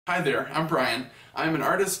Hi there, I'm Brian. I'm an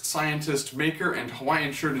artist, scientist, maker, and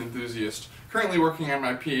Hawaiian shirt enthusiast, currently working on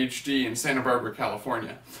my PhD in Santa Barbara,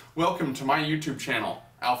 California. Welcome to my YouTube channel,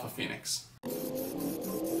 AlphaPhoenix.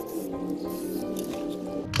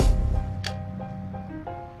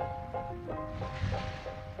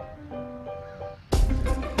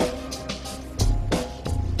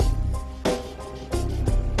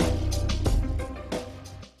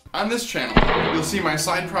 On this channel, you'll see my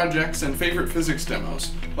side projects and favorite physics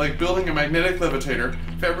demos, like building a magnetic levitator,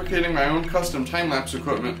 fabricating my own custom time-lapse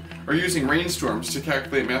equipment, or using rainstorms to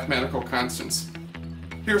calculate mathematical constants.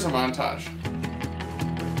 Here's a montage.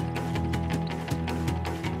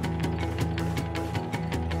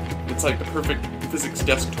 It's like the perfect physics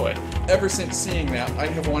desk toy. Ever since seeing that, I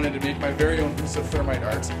have wanted to make my very own piece of thermite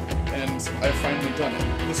art, and I've finally done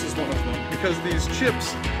it. This is one of them. Because these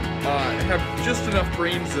chips have just enough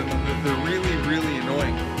grains in them that they're really, really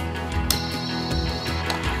annoying.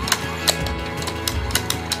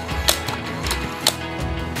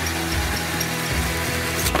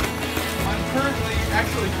 I'm currently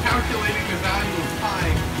actually calculating the value of pi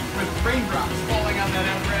with raindrops falling on that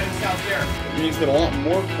apparatus out there. It means that a lot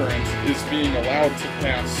more current is being allowed to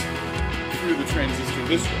pass through the transistor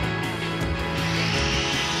this way.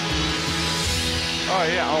 Oh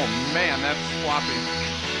yeah, oh man, that's floppy.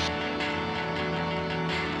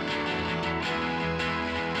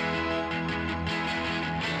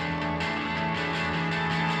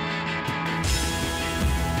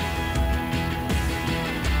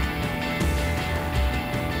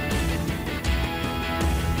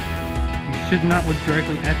 You should not look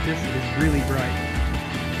directly at this, it is really bright.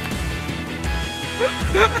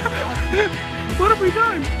 What have we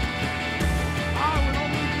done?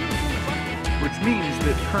 Which means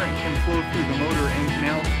that current can flow through the motor and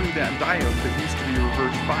now through that diode that used to be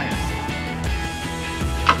reverse biased.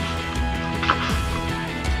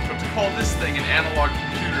 So to call this thing an analog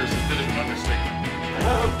computer is a bit of an understatement.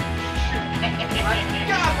 Oh, shit.